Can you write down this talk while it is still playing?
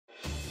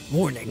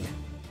Warning.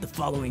 The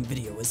following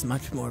video is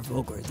much more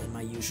vulgar than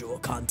my usual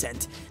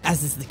content,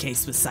 as is the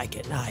case with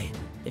Psychic and I.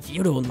 If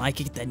you don't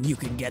like it, then you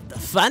can get the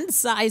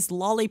fun-sized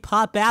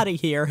lollipop out of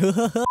here.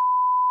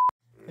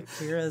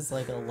 Akira's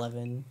like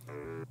 11.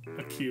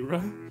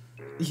 Akira?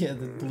 Yeah,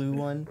 the blue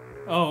one.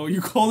 Oh,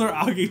 you called her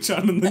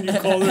Agi-chan and then you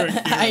called her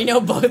Akira. I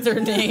know both their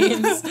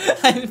names.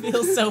 I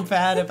feel so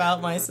bad about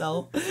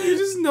myself. You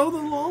just know the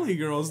lolly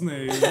girl's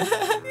name. hey,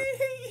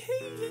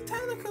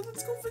 Tyler,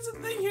 let's go visit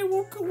the thing here.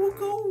 We'll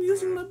go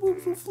using my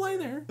boobs. We'll fly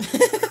there.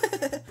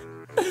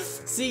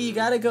 See, you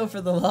gotta go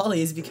for the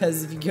lollies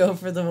because if you go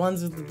for the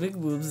ones with the big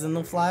boobs, then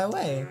they'll fly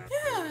away.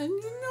 Yeah, and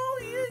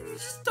you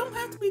just don't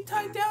have to be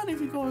tied down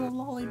if you go with a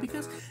lolly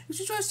because if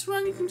she tries to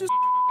run, you can just.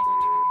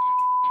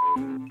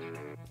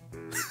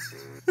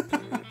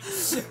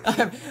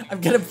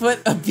 I'm gonna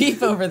put a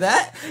beep over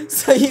that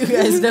so you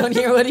guys don't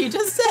hear what he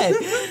just said.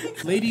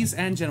 Ladies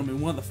and gentlemen,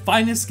 one of the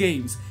finest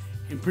games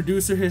in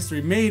producer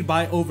history made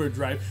by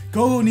Overdrive,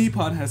 Go-Go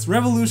Nippon has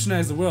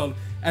revolutionized the world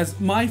as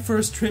my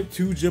first trip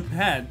to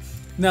Japan.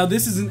 Now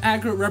this is an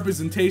accurate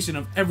representation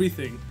of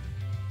everything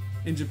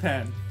in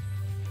Japan.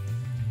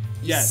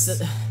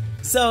 Yes.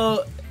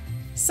 So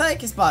Psych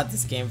has bought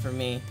this game for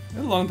me.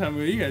 A long time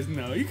ago, you guys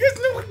know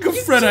what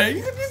good friend I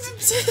am.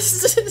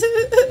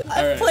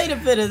 I've played a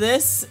bit of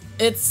this.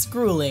 It's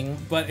grueling.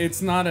 But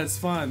it's not as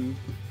fun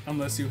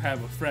unless you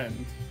have a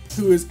friend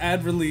who is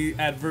adversely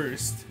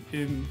adversed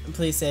in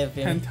Please save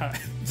me. hentai.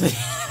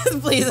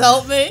 Please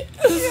help me.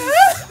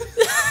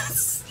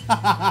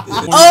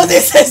 Oh,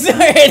 this is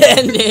where it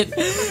ended.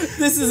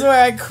 This is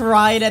where I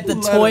cried at the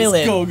toilet.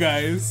 Let's go,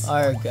 guys.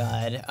 Oh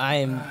god, I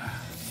am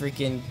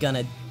freaking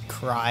gonna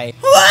cry.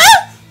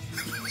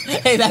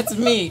 Hey, that's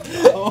me.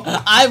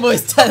 I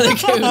voiced Tyler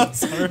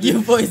Coons. You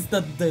voiced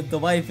the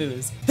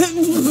waifus.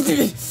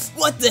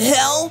 What the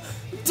hell?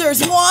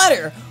 There's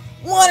water!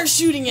 Water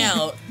shooting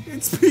out!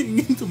 It's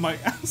peeing into my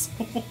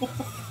asshole.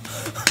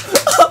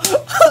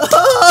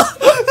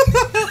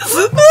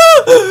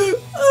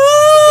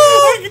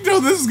 I can tell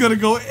this is gonna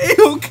go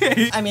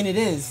A-okay. I mean, it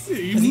is.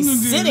 Because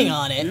he's sitting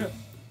on it. Yeah.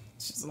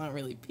 It's just not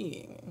really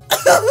peeing.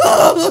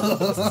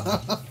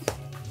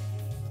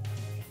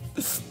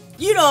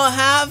 You don't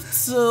have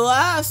to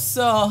laugh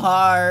so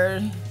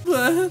hard.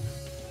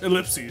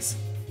 Ellipses.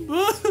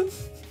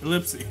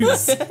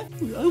 Ellipses.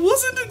 I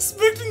wasn't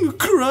expecting a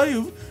cry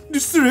of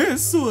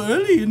distress so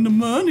early in the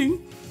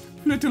morning,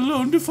 let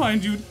alone to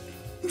find you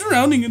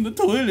drowning in the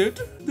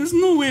toilet. There's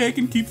no way I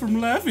can keep from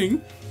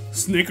laughing.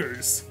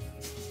 Snickers.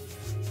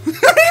 Ew.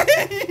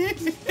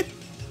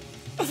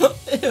 Oh,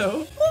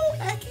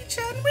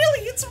 Aki-chan,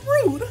 really, it's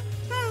rude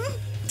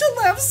to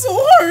laugh so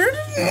hard.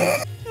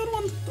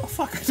 Oh,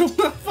 fuck,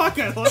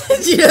 I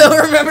don't You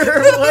don't remember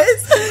her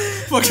voice?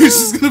 Fuck, it's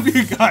just gonna be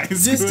a guy.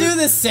 Just do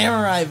the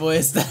samurai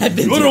voice that I've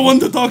been You're doing. the one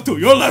to talk to.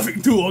 You're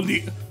laughing too,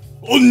 Oni-chan.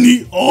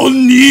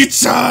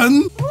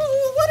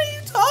 What are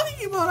you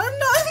talking about? I'm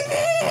not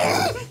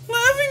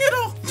laughing at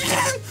all.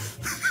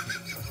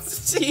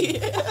 Gee.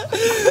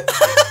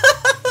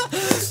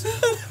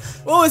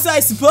 What was I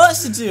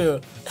supposed to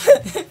do?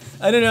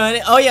 I don't know.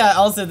 Oh yeah,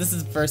 also this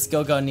is the first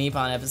Go-Go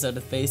Nippon episode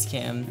of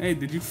Facecam. Hey,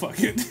 did you fuck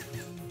it?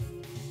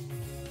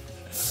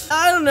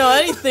 I don't know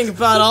anything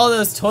about all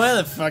those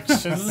toilet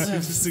functions.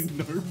 Just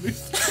ignore me.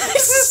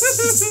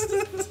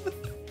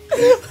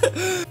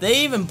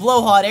 They even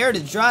blow hot air to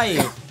dry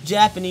you.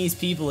 Japanese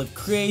people have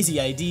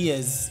crazy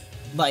ideas,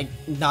 like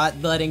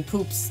not letting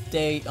poop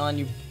stay on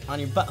your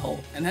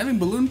butthole. And having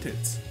balloon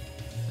tits.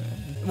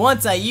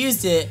 Once I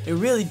used it, it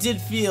really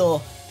did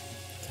feel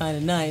kind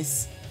of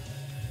nice.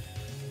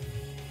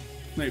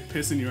 They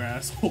piss in your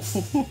asshole.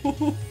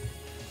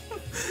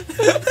 I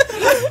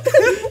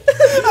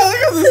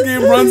like how this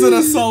game runs at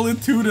a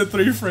solid 2 to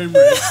 3 frame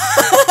rate.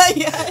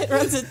 Yeah, it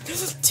runs at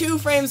 2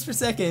 frames per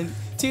second.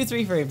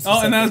 2-3 frames per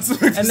second.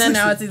 And then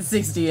now it's at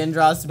 60 and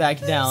drops back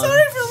down.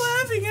 Sorry for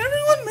laughing.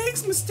 Everyone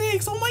makes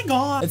mistakes. Oh my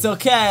god. It's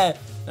okay.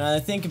 Now that I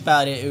think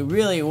about it, it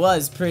really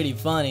was pretty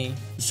funny.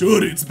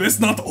 Sure, it's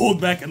best not to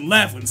hold back and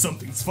laugh when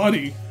something's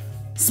funny.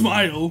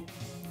 Smile.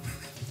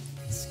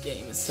 This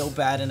game is so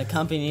bad, and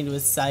accompanied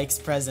with Psych's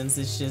presence,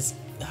 it's just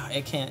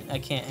I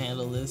can't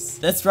handle this.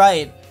 That's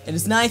right. It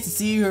is nice to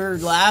see her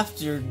laugh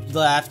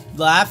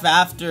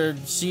after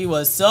she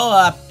was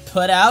so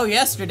put out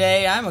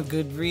yesterday. I'm a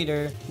good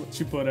reader. What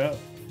she put out?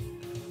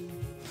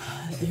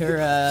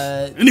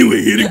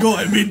 Anyway, here to go.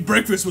 I made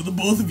breakfast for the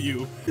both of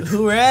you.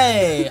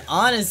 Hooray!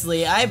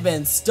 Honestly, I've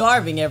been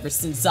starving ever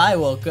since I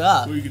woke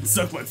up. Well, you can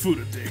suck my food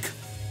a dick.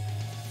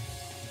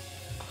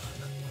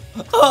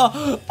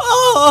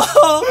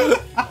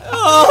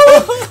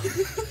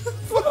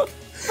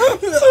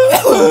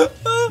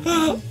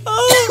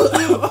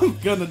 I'm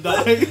gonna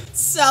die.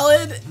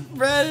 Salad,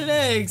 bread, and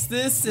eggs.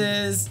 This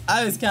is...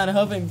 I was kind of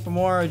hoping for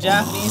more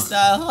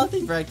Japanese-style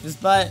healthy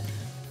breakfast, but...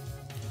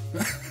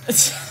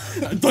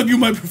 I thought you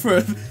might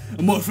prefer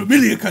a more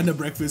familiar kind of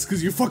breakfast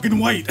because you're fucking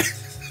white.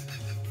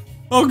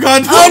 Oh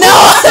god. Oh no!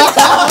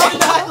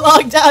 I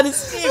logged out of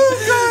Steam. Oh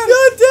god.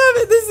 God damn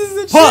it, this is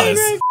a train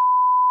wreck.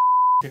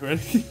 Okay,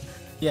 ready?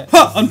 Yeah.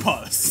 Ha!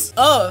 Unpause.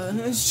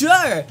 Oh,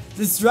 sure.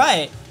 That's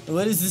right.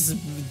 What is this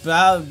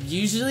about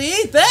usually?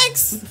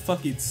 Thanks. Who the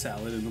fuck eats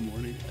salad in the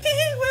morning?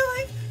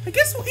 Well, I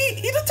guess we'll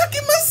eat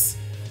itakimasu.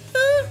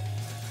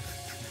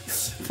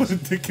 Put a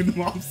dick in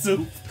mom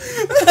soup.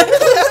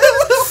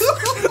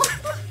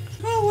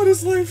 Oh, what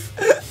is life?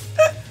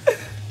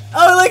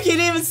 Oh, look, it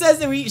even says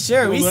that we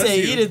sure Oh, we that's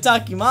say you.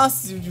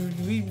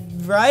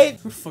 itakimasu, right?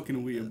 We're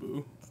fucking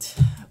weeaboo.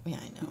 Yeah,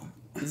 I know.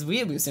 It's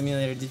Weeaboo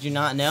Simulator. Did you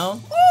not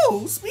know?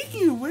 Oh,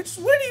 speaking of which,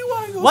 where do you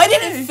want to go? Why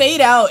did it fade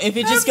out if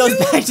it just goes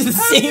back to the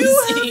same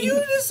Have scene? you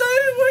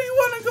decided where you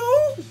want to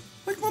go?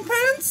 Like my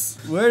pants?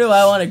 Where do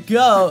I want to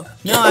go?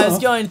 No, I was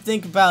going to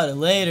think about it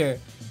later.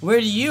 Where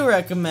do you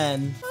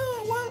recommend?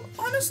 Oh, well,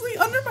 honestly,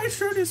 under my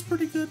shirt is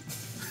pretty good.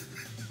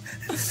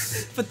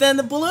 But then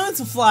the balloons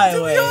will fly To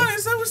away. be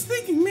honest, I was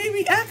thinking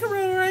maybe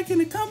Akira or I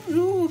can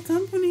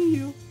accompany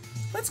you.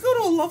 Let's go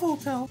to a love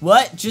hotel.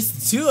 What?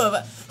 Just two of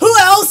us? Who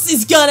else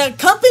is gonna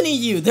accompany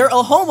you? They're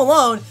home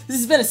alone. This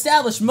has been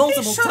established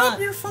multiple Hey, shut times. up,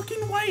 you're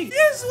fucking white.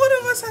 Yes, one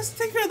of us has to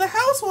take care of the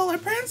house while our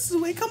parents is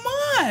away. Come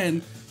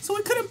on. So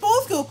we couldn't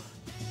both go.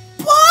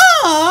 But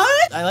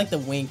I like the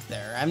wink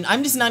there.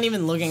 I'm just not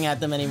even looking at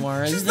them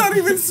anymore. she's not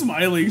even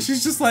smiling.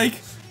 She's just like,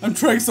 I'm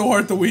trying so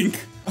hard to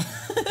wink.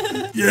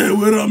 Yeah,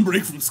 we're on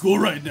break from school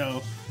right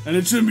now, and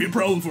it shouldn't be a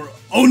problem for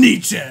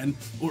Oni-chan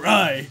or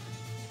I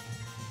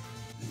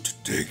to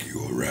take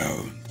you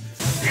around.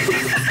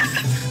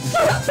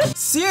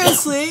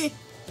 Seriously?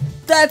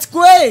 That's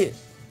great.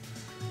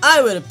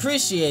 I would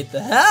appreciate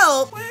the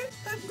help. Wait,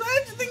 I'm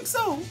glad you think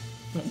so.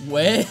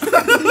 Wait.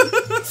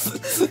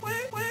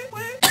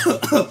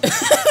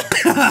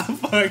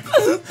 Fuck.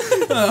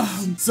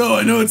 So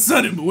I know it's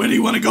sudden, but where do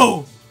you want to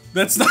go?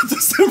 That's not the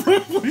samurai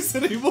voice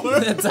anymore.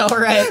 That's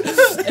alright.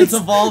 It's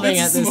evolving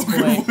at this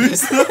Smoker point.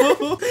 voice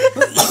now.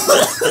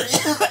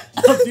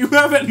 Do you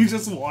have any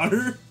just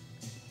water?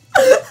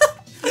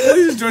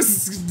 This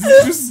Joyce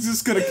is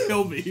just gonna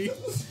kill me.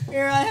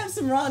 Here, I have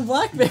some rotten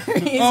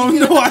blackberries. Oh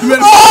no, I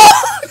meant.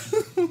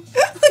 Look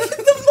at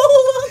the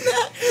mole on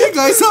that. Hey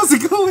guys, how's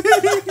it going?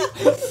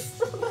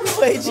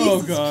 Wait, Jesus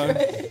Oh god.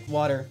 Christ.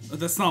 Water.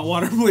 That's not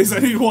water, please. I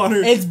need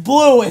water. It's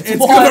blue. It's It's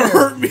water. gonna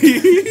hurt me.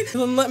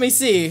 Then let me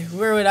see.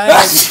 Where would I?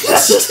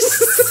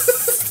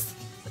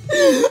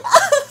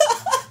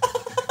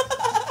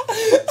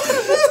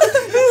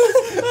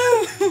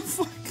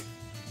 Fuck.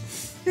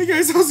 Hey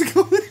guys, how's it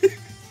going?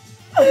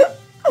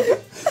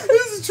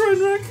 This is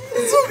Trainwreck.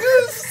 It's so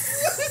good.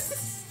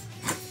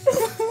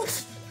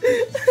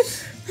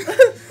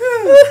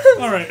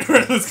 Alright,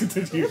 let's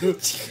continue.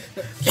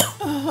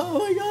 Oh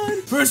my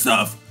god. First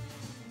off,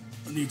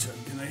 Oni-chan,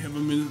 can I have a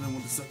minute? I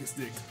want to suck his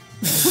dick.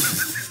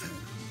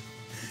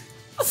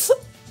 What is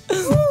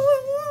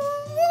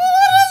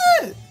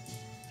it?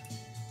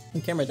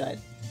 The camera died.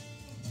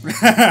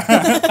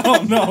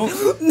 Oh no.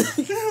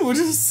 We'll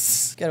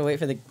just. Gotta wait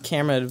for the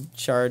camera to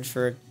charge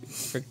for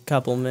a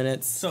couple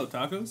minutes. So,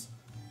 tacos?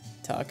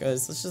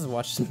 Tacos. Let's just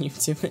watch some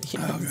YouTube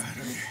videos. Oh god,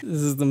 okay.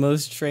 This is the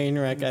most train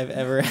wreck I've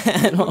ever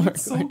had while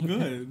It's so recording.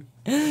 good.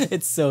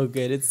 It's so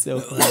good. It's so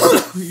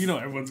fun. You know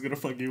everyone's gonna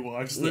fucking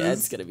watch this. Yeah,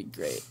 it's gonna be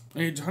great.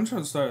 Hey,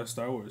 JonTron started a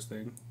Star Wars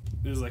thing.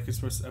 This is like his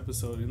first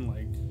episode in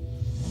like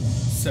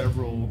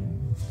several,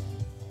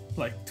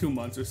 like 2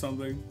 months or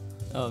something.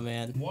 Oh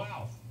man.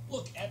 Wow,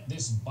 look at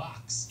this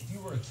box. If you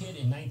were a kid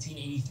in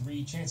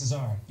 1983, chances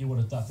are you would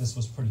have thought this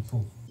was pretty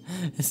cool.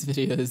 This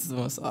video is the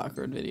most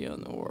awkward video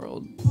in the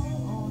world. God,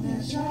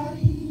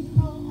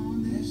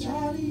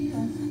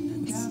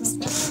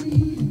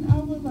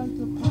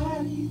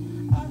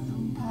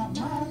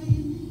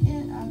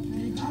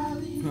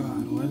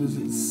 why does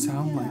it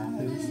sound like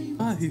this?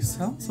 God, he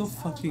sounds so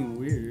fucking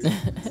weird.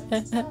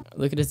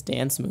 Look at his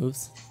dance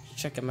moves.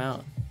 Check him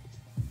out.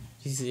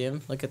 Do you see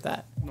him? Look at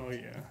that. Oh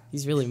yeah.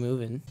 He's really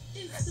moving.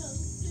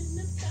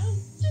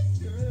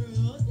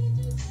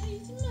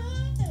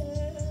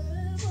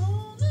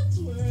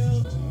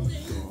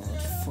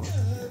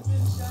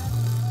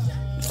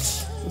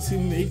 Does he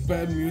make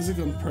bad music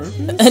on purpose?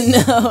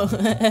 No.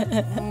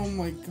 Oh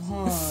my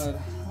god,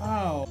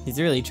 how? He's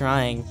really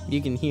trying.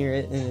 You can hear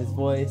it in his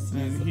voice.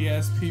 And he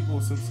has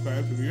people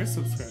subscribe to him. You're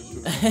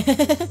subscribed to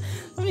him.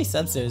 How many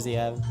subs does he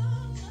have?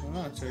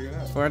 Oh, check it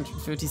out.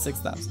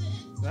 456,000.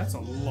 That's a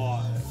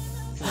lot.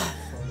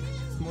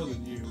 It's more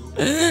than you.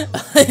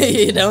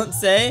 You don't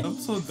say? I'm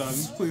so done.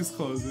 Please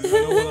close it. I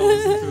don't want to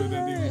listen to it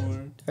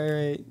anymore.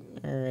 Alright,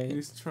 alright.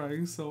 He's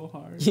trying so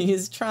hard.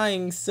 He's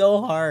trying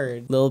so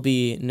hard. Lil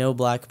B, No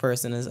Black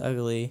Person is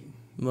Ugly.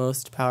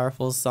 Most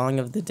powerful song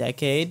of the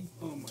decade.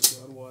 Oh my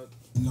god, what?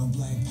 No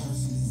black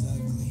person is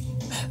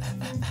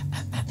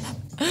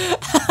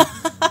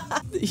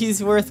ugly.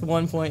 He's worth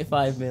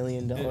 $1.5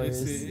 million.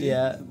 Is he?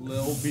 Yeah.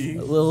 Lil B.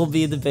 Lil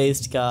B, the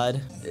based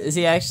god. Is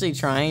he actually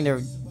trying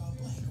to...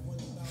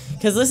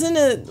 Because listen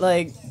to,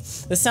 like...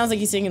 This sounds like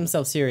he's taking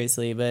himself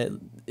seriously, but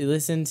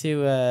listen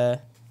to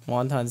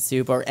Wonton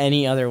Soup or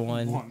any other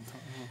one.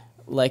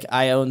 Like,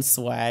 I Own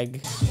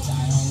Swag.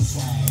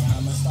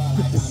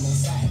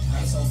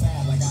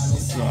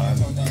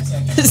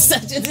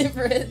 Such a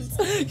difference.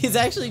 He's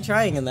actually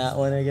trying in that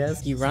one, I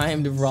guess. He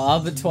rhymed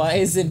rob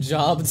twice and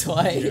job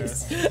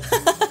twice. Yeah.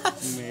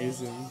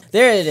 Amazing.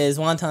 There it is,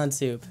 Wonton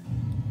Soup.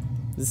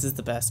 This is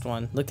the best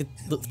one. Look at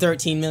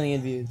 13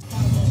 million views.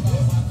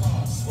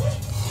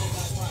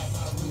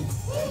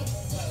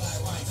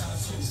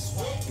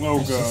 Oh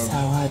That's god.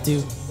 how I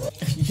do.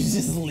 You're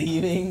just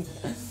leaving.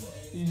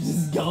 You're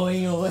just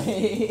going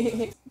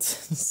away.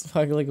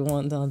 Sparkling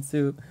Wonton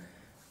Soup.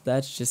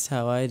 That's just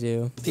how I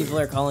do. People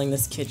are calling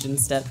this kitchen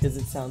step because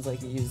it sounds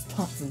like you use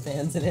pots and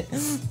pans in it.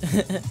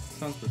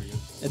 Sounds pretty good.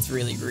 It's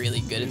really, really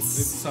good. It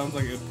sounds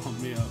like it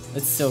pumped me up.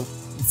 It's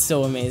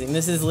so amazing.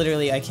 This is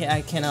literally, I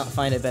cannot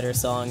find a better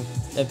song,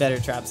 a better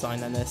trap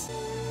song than this.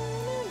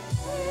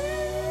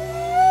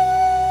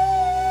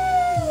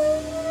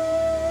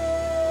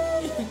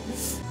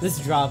 This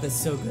drop is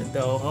so good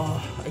though.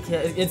 Oh, I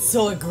can't. It's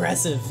so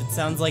aggressive. It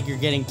sounds like you're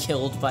getting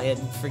killed by a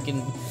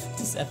freaking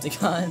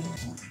Decepticon.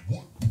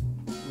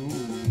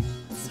 Ooh,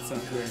 that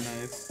sounds very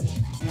nice.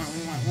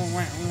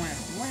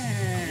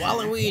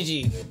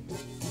 Waluigi.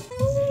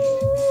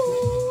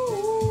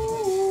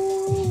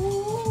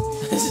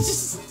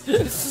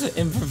 Just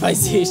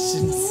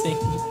improvisation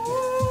singing.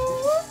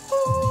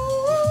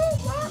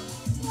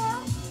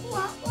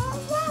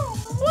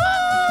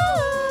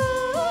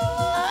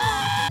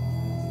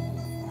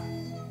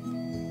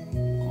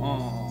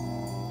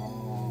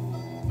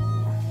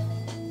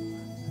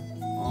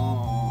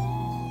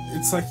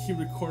 It's like he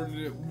recorded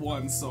it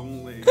once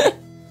only.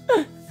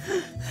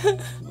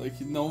 Like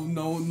no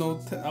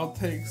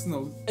outtakes,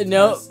 no.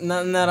 Nope,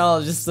 nothing at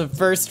all. Just the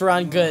first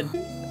run, good.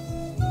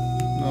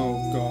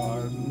 Oh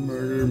God,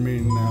 murder me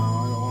now.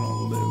 I don't want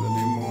to live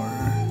anymore.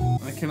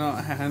 I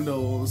cannot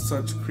handle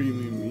such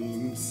creamy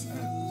memes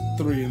at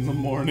 3 in the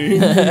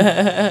morning. No.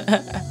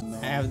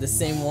 I have the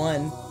same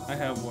one. I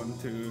have one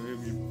too.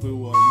 If you blew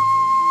one.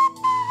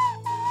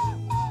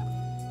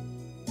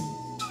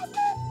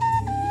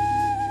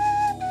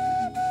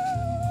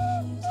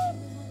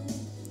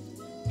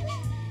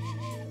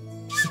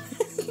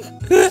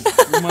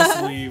 We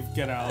must leave,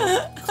 get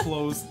out,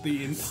 close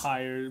the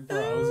entire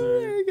browser.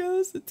 There it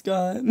goes, it's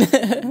gone.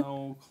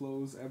 No,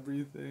 close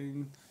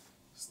everything.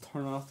 Just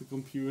turn off the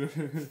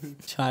computer.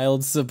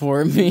 Child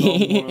support No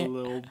me. more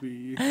Lil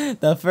B.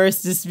 The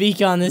first to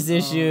speak on this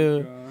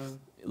issue. Oh, God.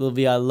 Lil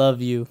B, I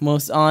love you.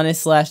 Most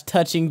honest /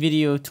 touching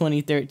video of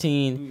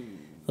 2013.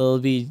 Lil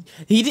B.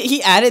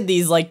 He added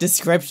these like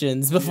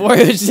descriptions before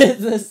it was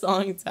just the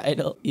song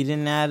title. He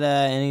didn't add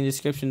any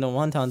description to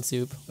Wonton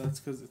Soup. That's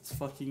because it's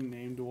fucking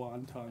named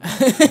Wonton.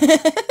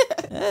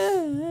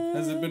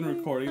 Has it been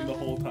recording the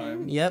whole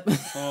time? Yep.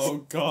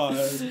 Oh God.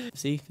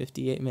 See,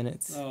 58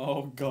 minutes.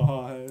 Oh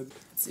God. Let's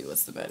see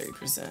what's the battery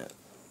percent.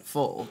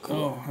 Full. Cool.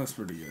 Oh, that's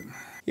pretty good.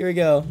 Here we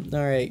go.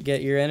 All right,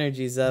 get your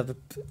energies up.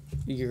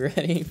 You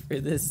ready for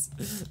this?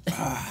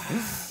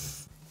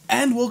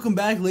 And welcome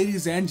back,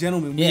 ladies and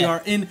gentlemen. We Yeah.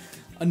 are in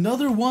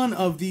another one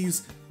of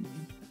these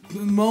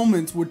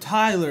moments where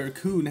Tyler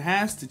Kuhn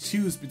has to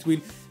choose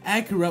between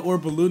Acura or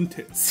balloon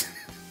tits.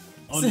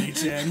 On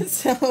each end.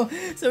 So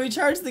we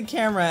charged the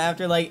camera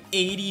after like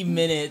 80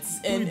 minutes,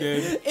 and We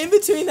did. in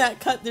between that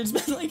cut, there's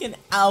been like an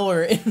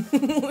hour, and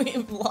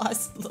we've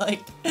lost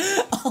like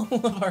all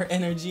of our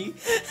energy.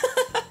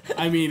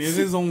 I mean, it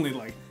is only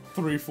like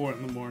 3, 4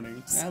 in the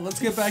morning. Let's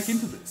get back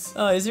into this.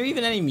 Oh, is there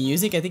even any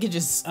music? I think it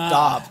just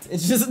stopped.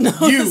 It's just no.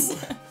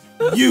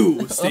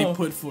 You stay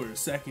put for a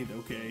second,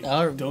 okay?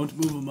 Alright. Don't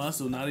move a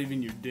muscle, not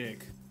even your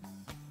dick.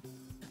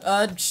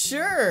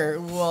 Sure.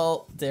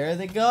 Well, there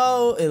they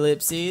go.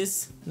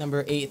 Ellipses.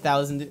 Number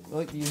 8,000. Oh,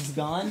 you're just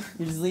gone?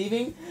 You're just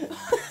leaving?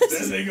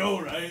 There they go,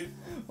 right?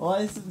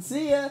 Well,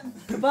 see ya.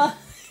 Goodbye.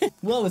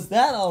 What was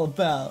that all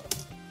about?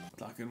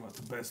 Talking about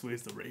the best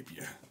ways to rape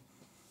you.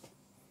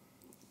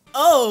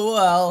 Oh,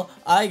 well,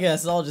 I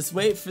guess I'll just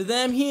wait for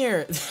them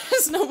here.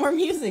 There's no more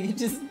music. It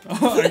just...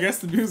 Oh, I guess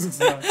the music's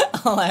not.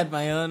 I'll add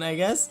my own, I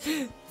guess.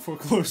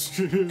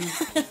 Foreclosure.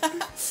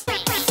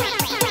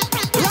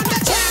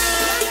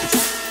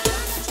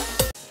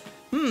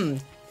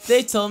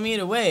 They told me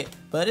to wait,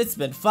 but it's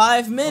been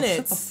 5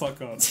 minutes. Shut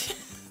the fuck up.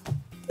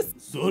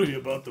 Sorry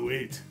about the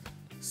wait.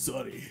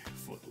 Sorry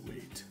for the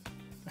wait.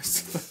 I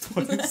said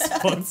that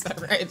twice.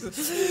 Right.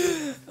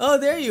 Oh,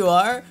 there you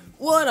are.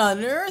 What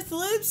on earth,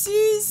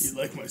 Lipsies? You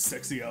like my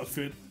sexy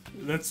outfit?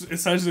 That's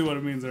essentially what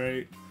it means,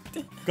 right?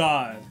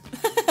 God.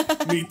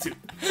 Me too.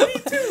 Me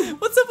too.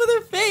 What's up with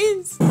her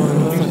face?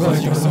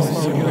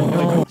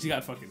 She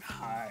got fucking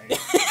high.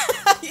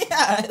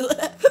 Yeah.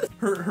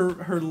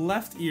 Her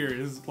left ear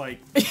is like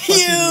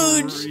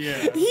Huge. fucking,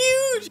 yeah.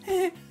 Huge.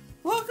 Hey,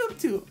 welcome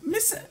to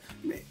Miss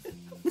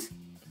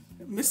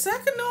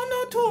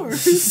Sakanono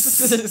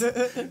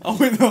Tours. Oh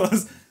wait, no,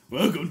 that's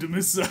welcome to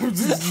Miss Wrong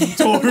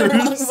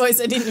Tours. voice.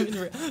 I didn't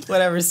even.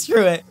 Whatever.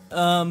 Screw it.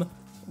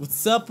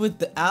 What's up with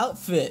the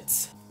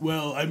outfits?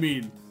 Well, I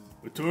mean,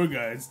 with tour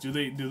guides, do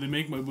they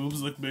make my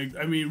boobs look big?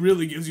 I mean, it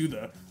really gives you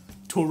the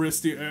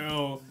touristy.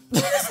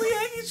 Honestly,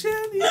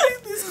 Aki-chan, you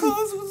think these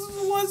clothes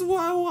was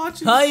while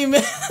watching? How you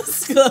made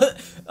those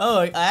clothes?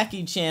 Oh,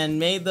 Aki-chan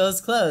made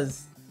those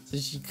clothes. So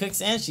she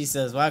cooks and she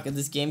says, wow, could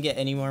this game get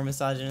any more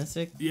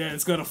misogynistic? Yeah,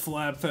 it's got a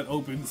flap that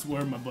opens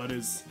where my butt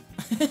is.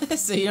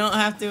 So you don't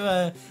have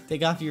to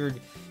take off your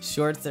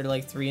shorts that are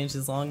like 3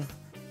 inches long?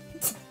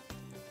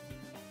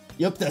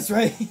 Yep, that's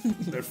right.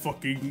 They're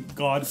fucking,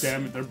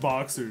 goddamn it, they're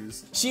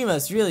boxers. She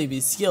must really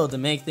be skilled to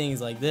make things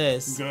like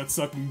this. Gut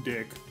sucking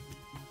dick.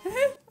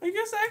 I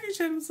guess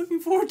Aki-chan was looking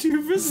forward to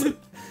your visit.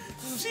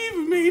 She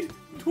even made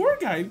tour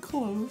guide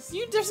clothes.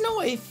 There's no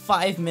way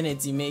 5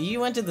 minutes you made. You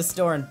went to the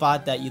store and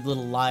bought that, you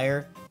little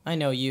liar. I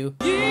know you.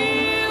 You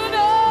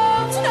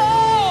don't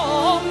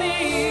know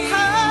me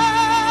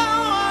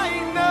how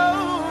I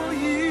know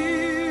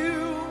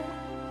you.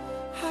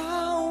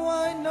 How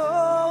I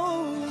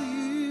know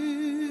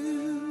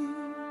you.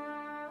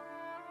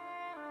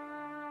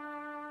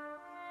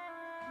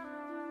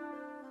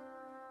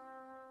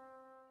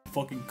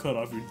 Fucking cut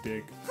off your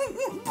dick.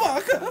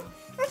 Baka!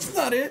 That's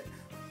not it!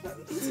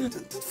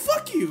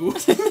 Fuck you!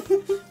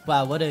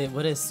 Wow, what a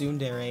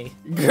tsundere.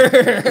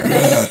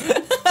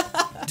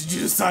 Did you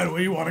decide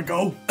where you want to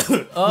go?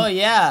 Oh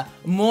yeah,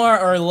 more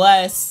or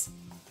less.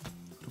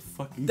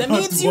 Fucking That God,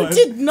 means you what?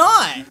 did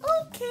not.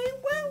 Okay,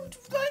 well, would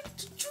you like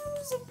to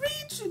choose a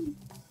region?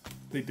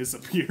 They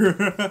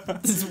disappear.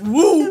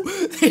 Woo!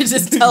 They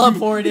just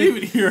teleported. Didn't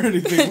even hear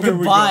anything. Where we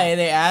Goodbye.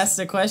 They asked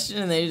a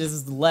question and they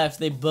just left.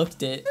 They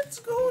booked it. Let's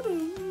go to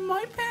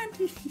my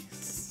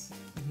panties.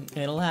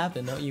 It'll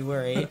happen. Don't you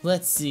worry.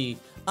 Let's see.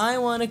 I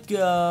want to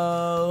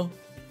go.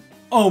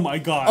 Oh my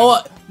God.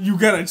 Oh, you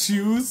gotta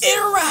choose.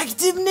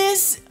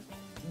 interactiveness.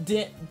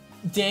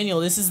 Daniel,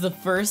 this is the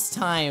first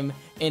time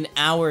in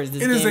hours.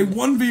 This It is a game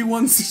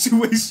 1v1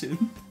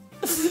 situation.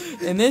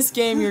 In this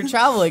game, your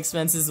travel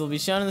expenses will be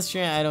shown on the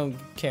screen. I don't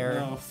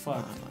care. Oh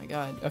fuck. Oh my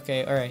god.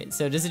 Okay, alright.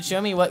 So does it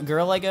show me what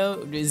girl I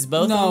go? Is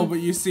both No, of them? but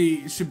you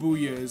see,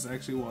 Shibuya is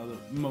actually one of the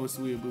most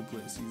weeaboo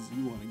places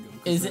you want to go.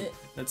 'cause Is that- it?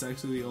 That's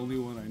actually the only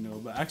one I know.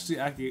 But actually,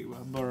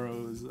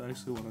 Akihabara is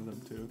actually one of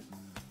them too.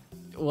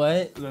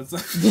 What? That's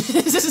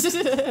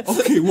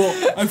okay. Well,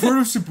 I've heard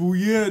of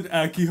Shibuya and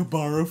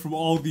Akihabara from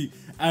all the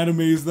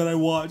animes that I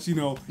watch. You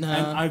know, and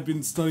I've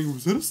been studying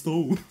Rosetta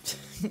Stone.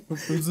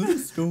 Rosetta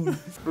Stone.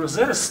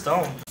 Rosetta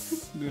Stone.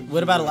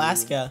 What about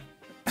Alaska?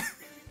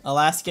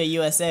 Alaska,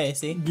 USA,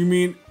 see? You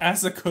mean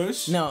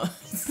Asakush? No.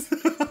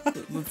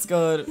 let's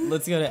go to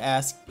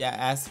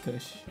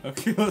Askush.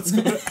 Okay, let's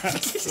go to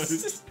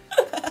Asakush.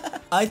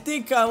 I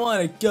think I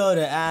want to go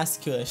to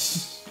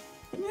Askush.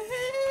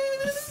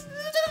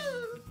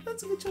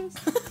 That's a good choice.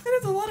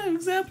 There's a lot of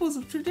examples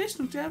of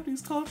traditional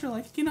Japanese culture,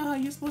 like, you know how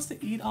you're supposed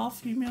to eat all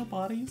female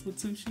bodies with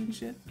sushi and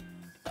shit?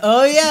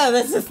 Oh yeah,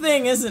 that's the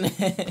thing, isn't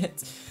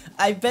it?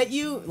 I bet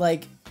you,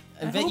 like,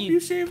 I hope you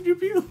shaved your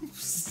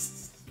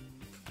pubes.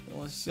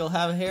 Well, she'll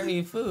have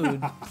hairy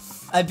food.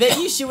 I bet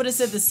you she would have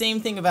said the same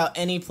thing about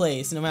any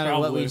place, no matter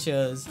what we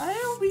chose.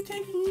 I'll be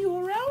taking you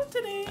around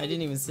today. I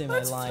didn't even say my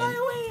Let's line. fly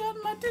away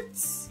on my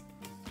tits.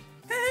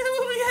 And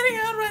we'll be heading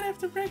out right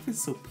after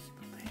breakfast, so be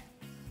prepared.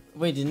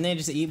 Wait, didn't they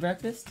just eat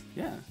breakfast?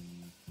 Yeah.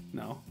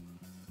 No.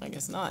 I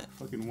guess not.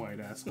 Fucking white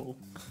asshole.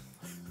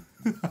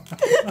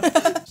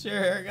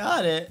 Sure,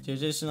 got it.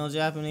 Traditional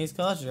Japanese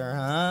culture,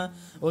 huh?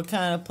 What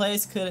kind of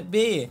place could it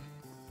be?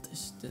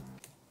 This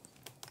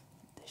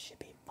should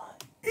be fun.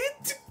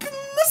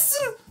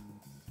 Itadakimasu!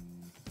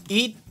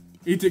 Eat.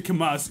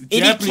 Itadakimasu.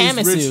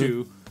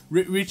 Itadakimasu.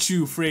 Japanese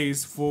Richu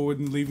phrase for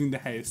when leaving the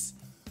house.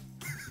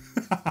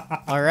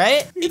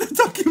 Alright?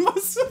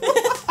 Itadakimasu.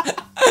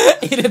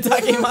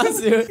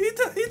 Itadakimasu.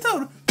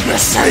 Ito.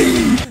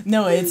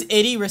 No, it's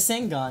Iti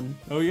Rasengan.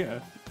 Oh yeah.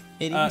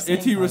 Iti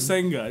Iti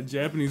Rasengan. Rasenga,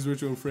 Japanese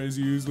ritual phrase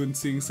used when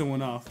seeing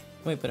someone off.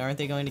 Wait, but aren't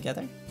they going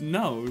together?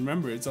 No,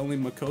 remember, it's only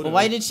Makoto. Well,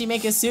 why did she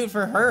make a suit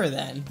for her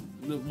then?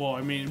 Well,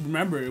 I mean,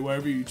 remember,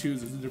 wherever you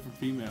choose is a different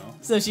female.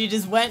 So she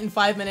just went in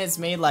 5 minutes,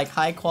 made like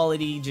high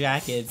quality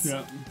jackets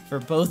Yeah. for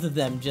both of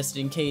them just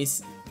in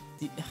case.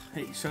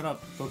 Hey, shut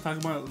up. Don't talk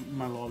about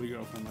my lolly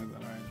girlfriend like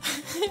that,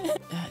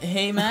 alright?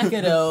 Hey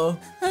Makoto,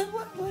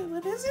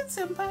 What is it,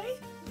 senpai?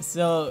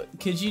 so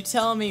could you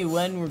tell me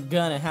when we're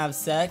gonna have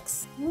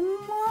sex? I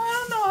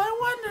don't know. I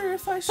wonder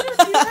if I should.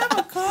 Do you have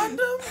a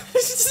condom?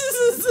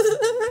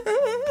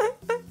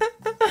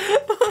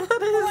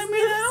 Well, I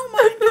mean, I don't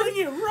mind doing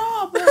it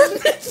raw, but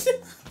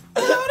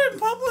out in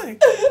public.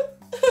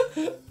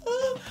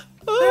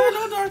 There are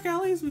no dark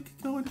alleys we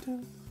could go into.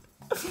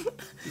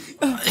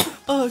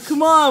 Oh,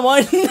 come on,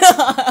 why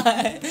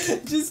not?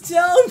 Just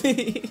tell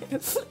me.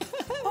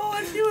 Oh,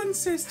 if you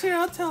insist, here,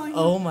 I'll tell you.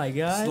 Oh my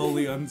god.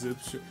 Slowly unzip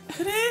shit.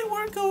 Today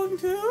we're going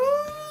to...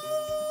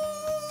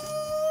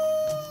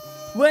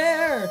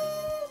 Where?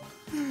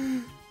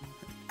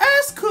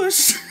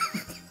 Askush!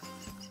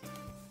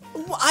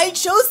 I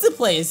chose the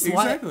place.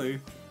 Why? Exactly.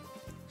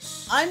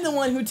 I'm the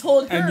one who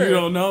told her. And you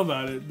don't know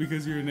about it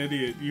because you're an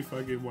idiot, you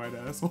fucking white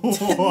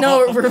asshole.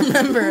 No,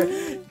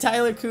 remember,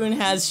 Tyler Kuhn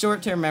has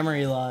short-term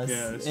memory loss,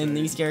 Yeah, that's and right.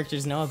 these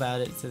characters know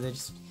about it, so they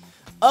just...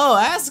 Oh,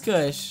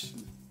 Askush!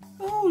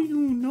 Oh, you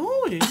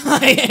know it.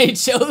 I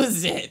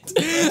chose it.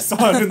 I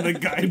saw it in the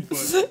guidebook.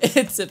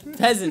 It's a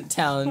peasant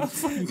town.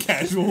 Fucking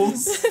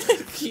casuals.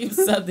 Keeps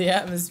up the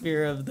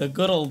atmosphere of the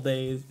good old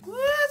days. Well,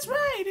 that's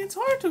right. It's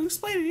hard to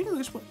explain in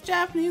English, but in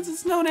Japanese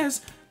it's known as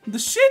the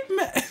shit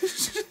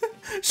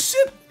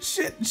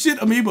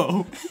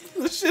amiibo.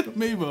 The shit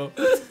amiibo.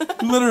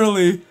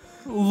 Literally,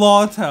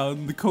 Law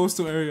Town, the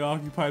coastal area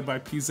occupied by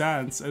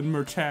peasants and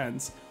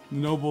merchants. The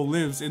noble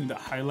lives in the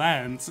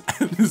highlands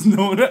and is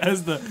known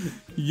as the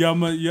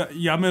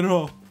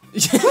Yamero.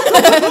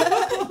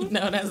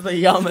 Known as the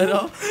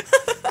Yamero.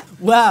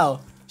 Wow,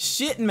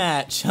 shit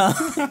match, huh?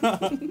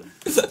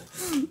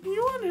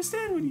 You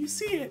understand when you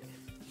see it.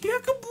 You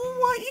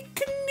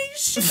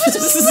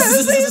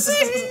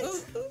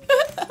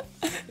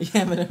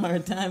having a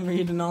hard time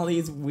reading all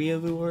these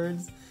weeaboo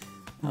words?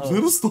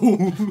 Little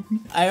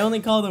stone. I only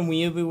call them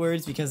weeaboo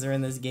words because they're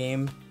in this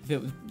game.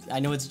 I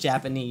know it's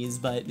Japanese,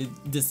 but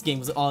this game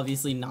was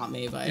obviously not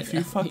made by. If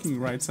you fucking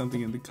write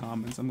something in the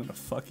comments, I'm gonna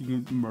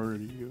fucking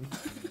murder you.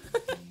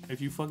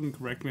 If you fucking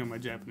correct me on my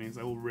Japanese,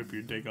 I will rip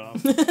your dick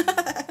off.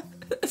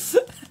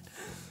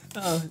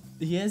 Oh,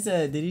 he has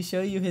a. Did he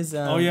show you his?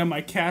 Oh yeah,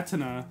 my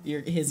katana.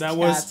 His that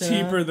katana? was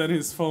cheaper than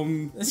his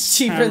foam. It's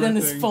cheaper than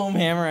his foam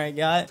hammer I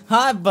got.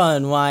 Hot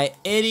bun, why?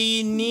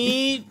 Itty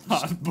need.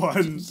 Hot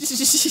bun.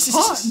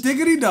 Hot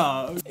diggity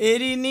dog.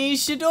 Itty need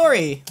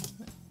Shidori.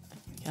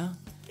 Yeah.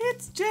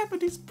 It's a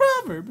Japanese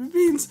proverb. It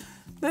means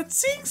that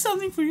seeing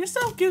something for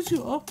yourself gives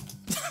you a.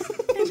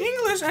 In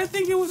English, I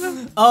think it was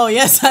a. Oh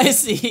yes, I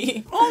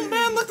see. Oh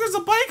man, look! There's a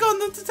bike on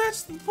the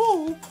attached to the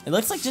pole. It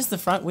looks like just the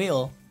front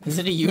wheel. Is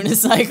it a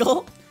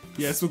unicycle?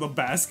 Yes, with a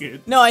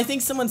basket. No, I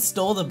think someone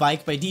stole the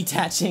bike by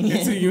detaching it.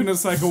 It's a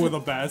unicycle with a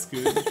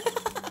basket.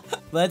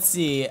 Let's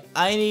see.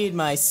 I need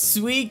my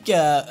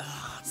Sugoi.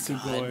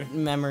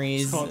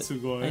 Memories. It's called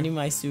Sugoi. I need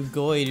my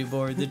Sugoi to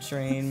board the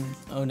train.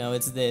 Oh no,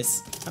 it's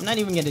this. I'm not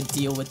even gonna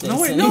deal with this No,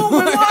 wait, anymore.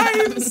 no, my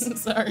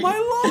lines! Sorry. My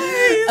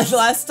lines!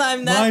 Last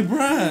time that. My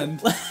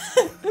brand!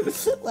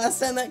 Last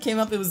time that came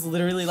up, it was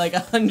literally like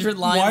 100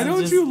 lines. Why of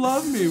don't just, you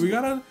love me? We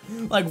gotta.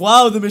 Like,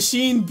 wow, the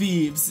machine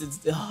beeps.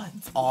 It's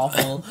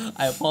awful.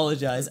 I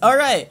apologize.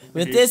 Alright,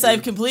 with this,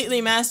 I've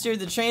completely mastered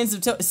the trains of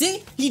Tokyo.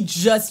 See? He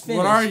just finished.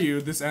 What are you?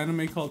 This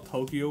anime called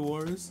Tokyo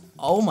Wars?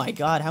 Oh my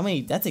god, how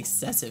many? That's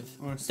excessive.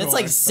 Or so That's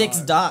like I 6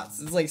 thought.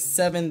 dots. It's like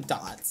 7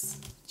 dots.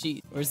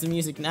 Gee, where's the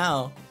music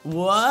now?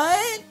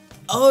 What?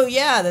 Oh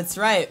yeah, that's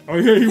right. Oh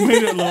yeah, you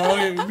made it low. Oh,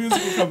 yeah, the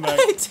music will come back.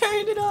 I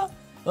turned it off.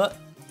 What?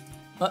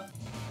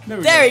 There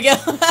we There go. we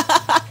go.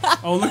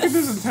 Oh, look at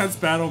this intense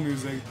battle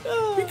music.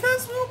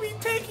 Because we'll be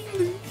taking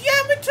the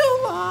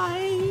Yamato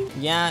line.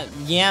 Yeah,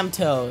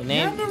 Yamto.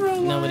 Name.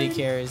 Yamaro Nobody line.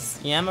 cares.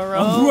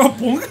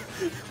 Yamaro.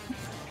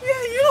 Yeah,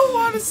 you don't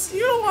want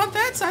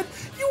that side.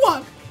 You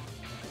want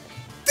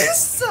this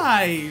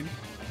side.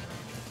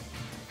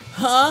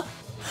 Huh?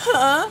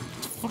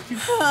 Fucking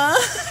Huh?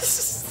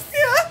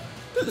 yeah.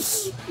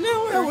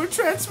 Now we're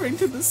transferring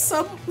to the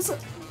sub.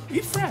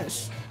 Eat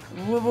fresh.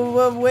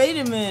 Wait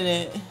a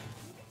minute.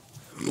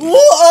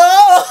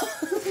 Whoa!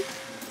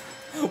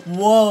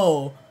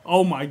 Whoa.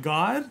 Oh my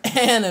god.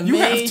 Animation. You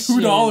have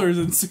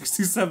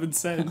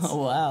 $2.67.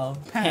 Oh wow.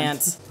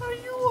 Pants. Are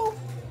you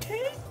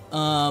okay?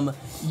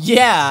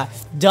 Yeah. ...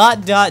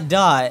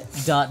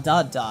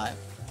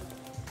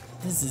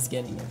 This is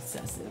getting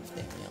excessive,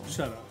 Daniel.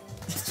 Shut up.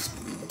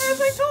 As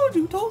I told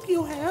you,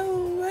 Tokyo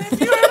Hell, if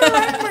you ever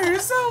ride for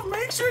yourself,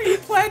 make sure you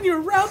plan your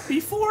route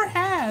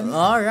beforehand.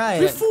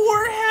 Alright.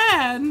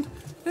 Beforehand.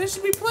 There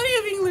should be plenty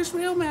of English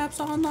rail maps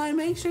online.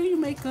 Make sure you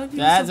make good use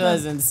That of them.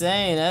 was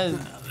insane. That was...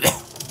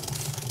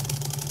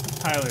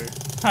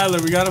 Tyler,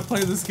 we gotta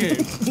play this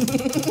game.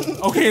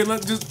 Okay,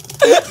 let's just...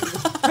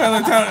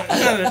 Tyler,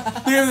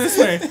 think of it this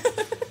way.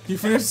 You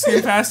finish this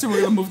game faster, we're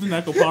gonna move to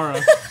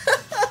Nekopara.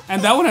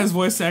 And that one has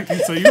voice acting,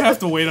 so you have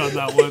to wait on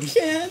that one.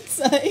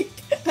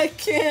 I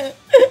can't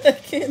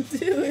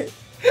do it.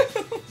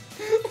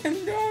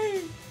 I'm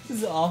dying. This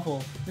is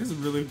awful. This is a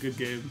really good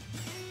game.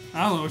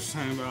 I don't know what you're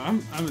talking about.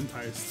 I'm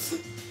enticed.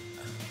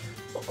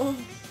 Oh,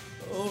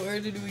 where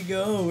did we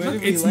go? Where Look,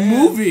 did we it's land?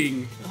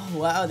 moving. Oh,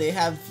 wow, they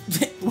have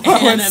Wow,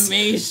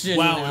 animation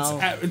now.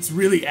 Wow, it's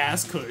really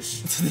ass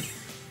cush.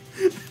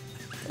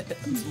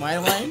 It's my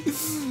line?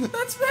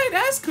 That's right,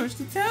 ass cush,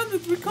 the town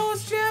that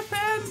recalls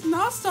Japan's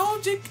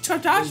nostalgic The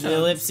tradition.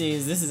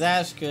 ellipses. This is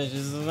Ashkush. This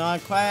is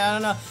not quite. I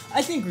don't know.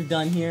 I think we're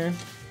done here.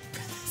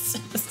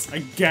 I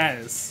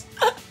guess.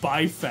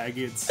 Bye,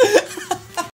 faggots.